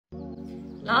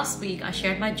Last week, I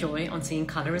shared my joy on seeing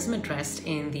colorism addressed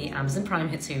in the Amazon Prime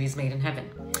hit series Made in Heaven.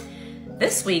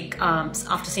 This week,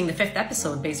 after seeing the 5th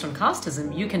episode based on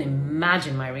casteism, you can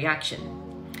imagine my reaction.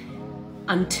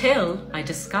 Until I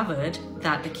discovered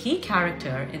that the key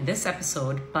character in this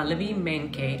episode, Pallavi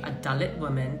Menke, a Dalit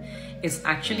woman, is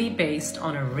actually based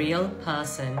on a real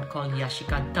person called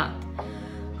Yashica Dutt,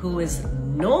 who is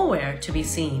nowhere to be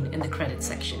seen in the credits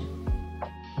section.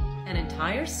 An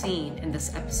entire scene in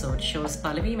this episode shows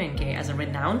Pallavi Menke as a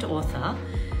renowned author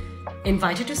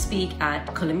invited to speak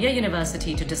at Columbia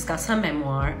University to discuss her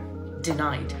memoir,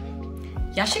 Denied.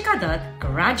 Yashica Dutt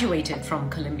graduated from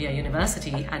Columbia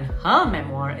University and her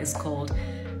memoir is called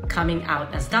Coming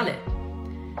Out as Dalit.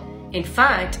 In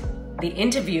fact, the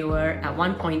interviewer at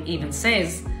one point even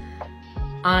says,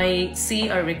 "I see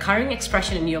a recurring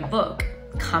expression in your book,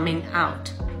 coming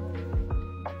out."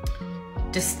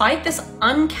 Despite this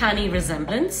uncanny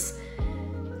resemblance,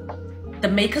 the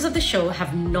makers of the show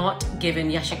have not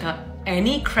given Yashica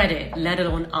any credit, let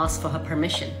alone asked for her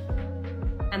permission.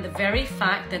 And the very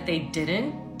fact that they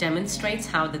didn't demonstrates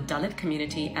how the Dalit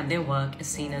community and their work is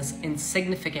seen as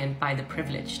insignificant by the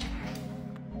privileged.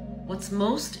 What's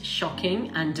most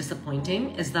shocking and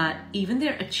disappointing is that even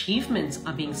their achievements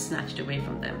are being snatched away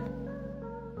from them.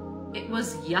 It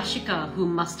was Yashica who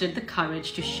mustered the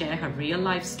courage to share her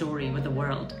real-life story with the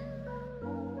world.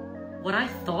 What I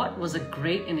thought was a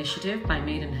great initiative by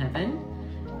Made in Heaven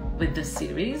with this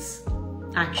series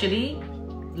actually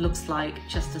looks like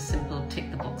just a simple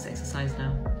tick-the-box exercise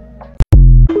now.